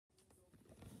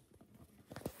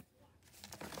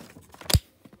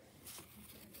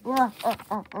What are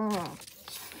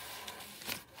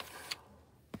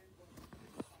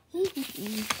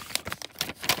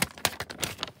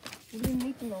you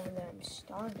making over there? I'm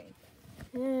starving.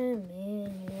 Oh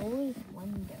man, you always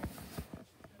wonder.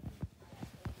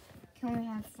 Can we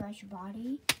have fresh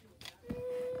body?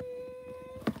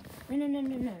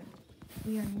 No.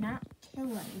 We are not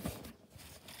killers.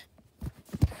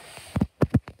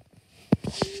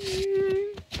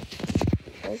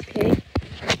 Okay.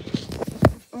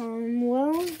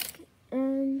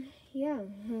 Yeah.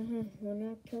 We're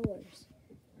not killers.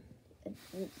 What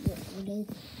is it?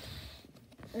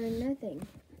 Nothing.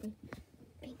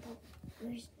 Bingo,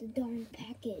 where's the darn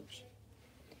package?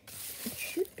 It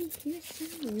should be here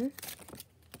somewhere.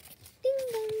 Ding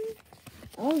dong.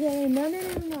 Okay, no.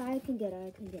 I can get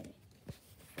it.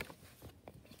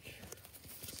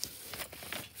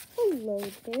 Hello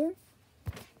there.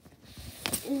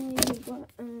 You got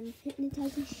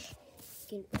hypnotizing.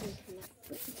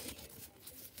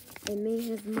 I may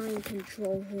have mind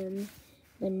control him,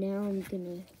 but now I'm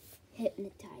gonna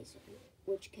hypnotize him,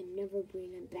 which can never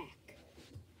bring him back.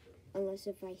 Unless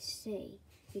if I say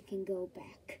he can go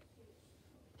back.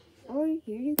 Alright,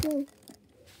 here you go.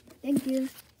 Thank you.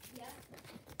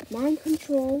 Mind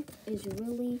control is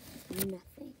really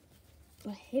nothing,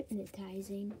 but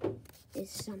hypnotizing is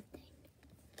something.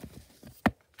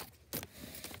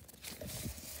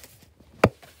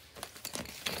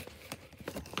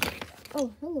 Oh,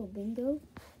 hello, Bingo.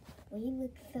 Why you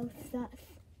look so sus?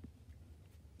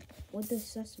 What does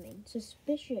sus mean?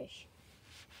 Suspicious.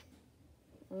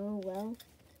 Oh, well.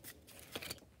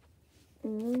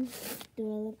 Do I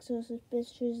look so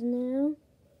suspicious now?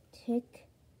 Tick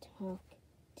tock,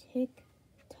 tick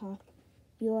tock.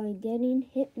 You are getting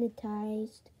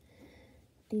hypnotized.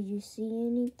 Did you see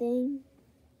anything?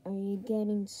 Are you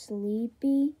getting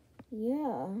sleepy?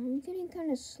 Yeah, I'm getting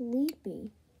kind of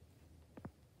sleepy.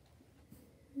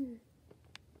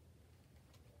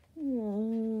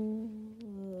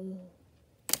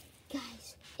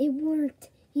 Guys, it worked.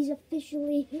 He's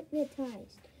officially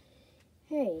hypnotized.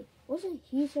 Hey, wasn't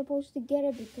he supposed to get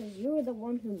it because you were the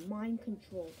one who mind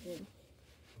controlled him?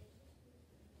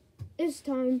 This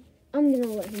time, I'm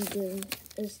gonna let him do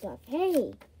his stuff.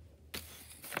 Hey!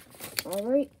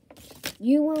 Alright,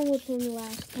 you went with him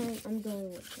last time, I'm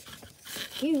going with him.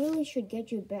 He really should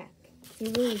get you back. He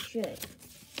really should.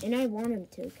 And I want him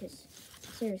to, because,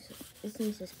 seriously, this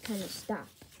needs to kind of stop.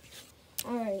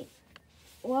 Alright,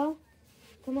 well,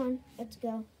 come on, let's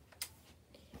go.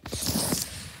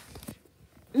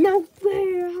 No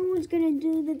fair! How one's gonna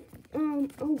do the,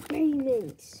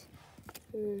 obeyment?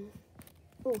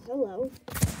 Oh, hello.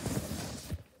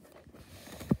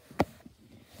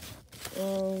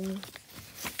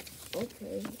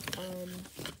 Okay,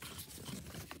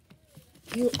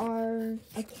 you are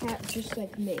a cat just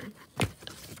like me.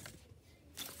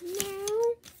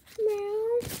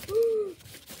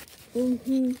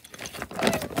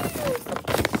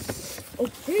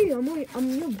 Okay, I'm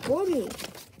your buddy.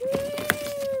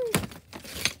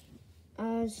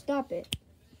 Stop it.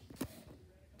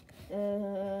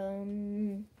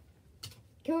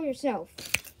 Kill yourself.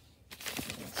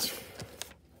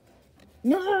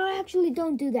 No, actually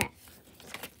don't do that.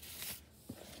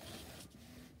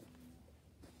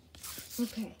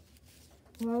 Okay.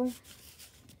 Well,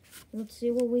 let's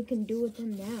see what we can do with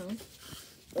him now.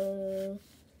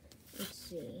 Let's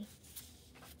see.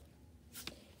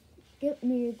 Get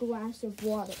me a glass of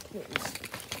water, please.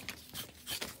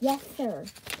 Yes, sir.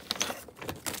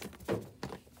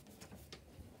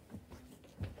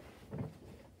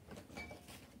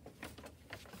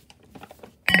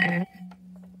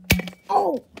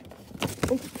 Oh!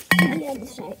 To the other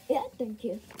side. Yeah, thank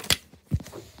you.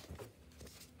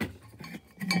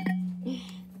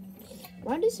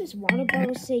 Why does this water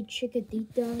bottle say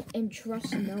Chickadita and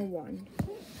trust no one?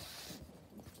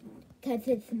 Because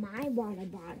it's my water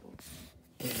bottle.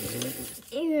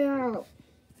 Ew.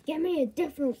 Get me a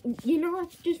different... You know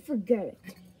what? Just forget it.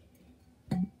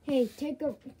 Hey, can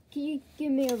you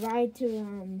give me a ride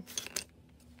to,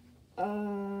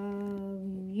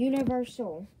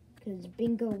 Universal? Because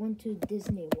Bingo went to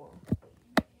Disney World.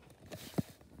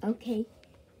 Okay.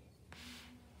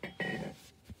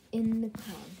 In the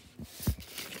car.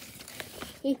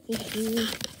 I'm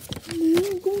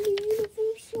going to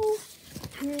Universal.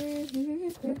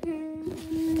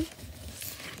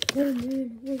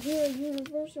 We're here at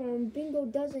Universal and Bingo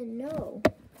doesn't know.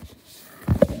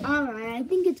 Alright, I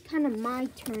think it's kind of my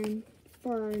turn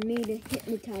for me to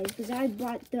hypnotize because I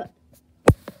brought the...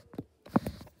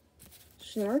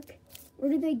 Shark? Where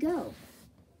did they go?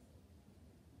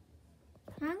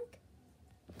 Hank?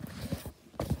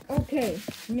 Okay,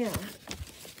 now,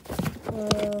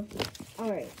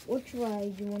 Alright, which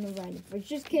ride do you want to ride first?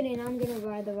 Just kidding, I'm gonna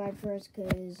ride the ride first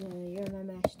because you're my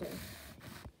master.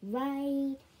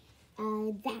 Ride,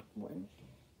 that one.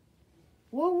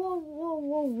 Whoa, whoa, whoa,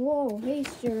 whoa, whoa. Hey,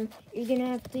 sir, you're gonna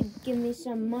have to give me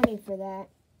some money for that.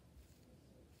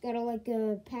 Got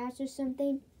a pass or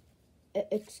something?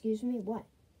 Excuse me, what?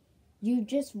 You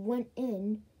just went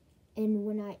in, and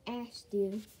when I asked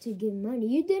you to give money,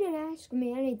 you didn't ask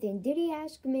me anything. Did he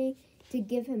ask me to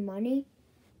give him money?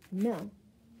 No.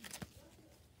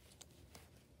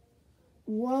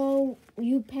 Well,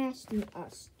 you passed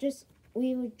us.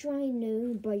 We were trying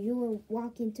to, but you were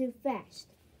walking too fast.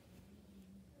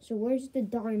 So where's the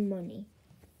darn money?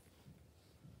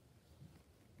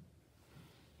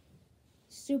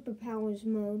 Superpowers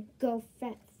mode, go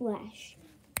Fat Flash.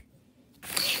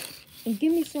 And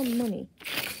give me some money.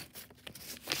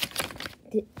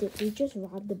 Did we just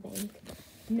rob the bank?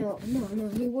 No,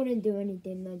 he wouldn't do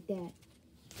anything like that.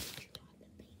 Did you rob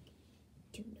the bank?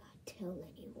 Do not tell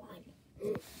anyone.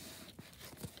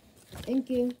 Thank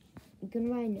you. You can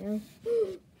ride now.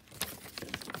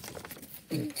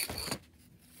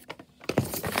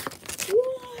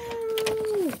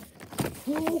 Whoa!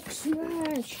 Hulk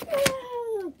smash!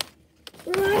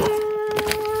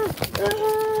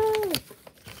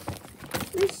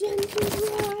 Listen to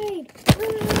ride!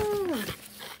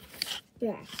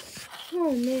 Back.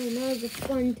 Oh man, that was a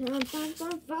fun time.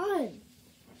 Fun!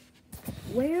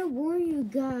 Where were you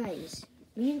guys?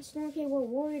 Me and Snarky were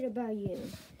worried about you.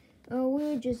 Oh, we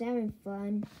were just having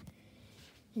fun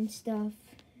and stuff.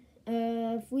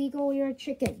 If we go, you're a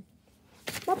chicken.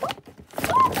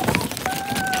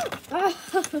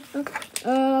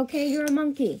 Okay, you're a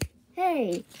monkey.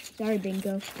 Hey, sorry,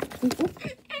 Bingo.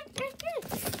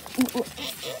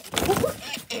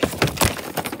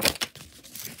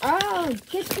 Oh,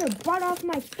 get your butt off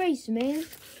my face, man.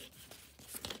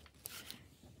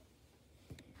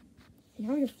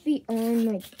 Now your feet are on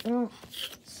my... Oh,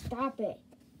 stop it.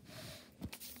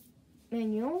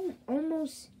 Man, you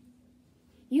almost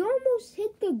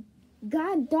hit the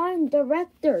goddamn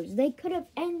directors. They could have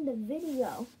ended the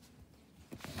video.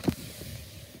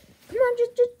 Come on,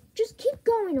 just keep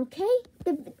going, okay?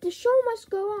 The show must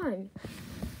go on.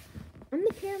 I'm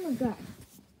the camera guy.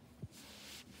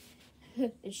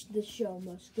 The show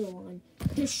must go on.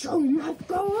 The show must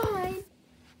go on.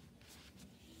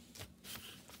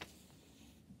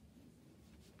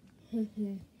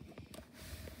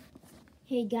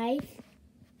 Hey guys.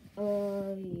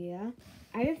 Yeah.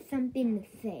 I have something to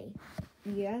say.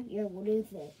 Yeah, what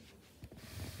is it?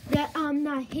 That I'm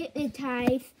not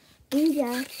hypnotized.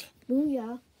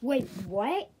 Booyah. Wait,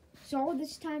 what? So all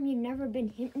this time you've never been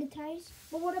hypnotized?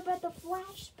 But what about the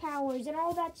flash powers and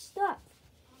all that stuff?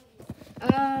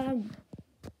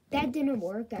 That didn't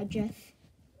work. I just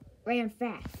ran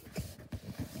fast.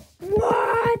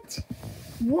 What?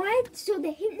 What? So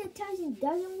the hypnotizing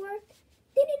doesn't work?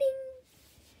 Ding-ding-ding.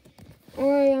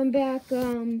 Alright, I'm back.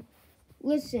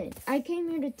 Listen, I came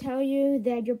here to tell you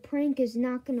that your prank is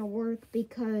not gonna work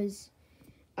because,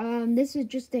 this is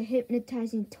just a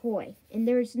hypnotizing toy. And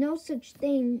there's no such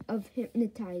thing of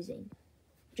hypnotizing.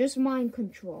 Just mind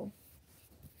control.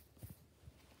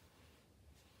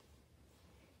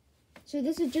 So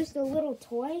this is just a little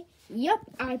toy? Yep,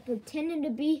 I pretended to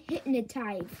be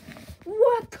hypnotized.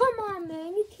 What? Come on,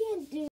 man. You can't do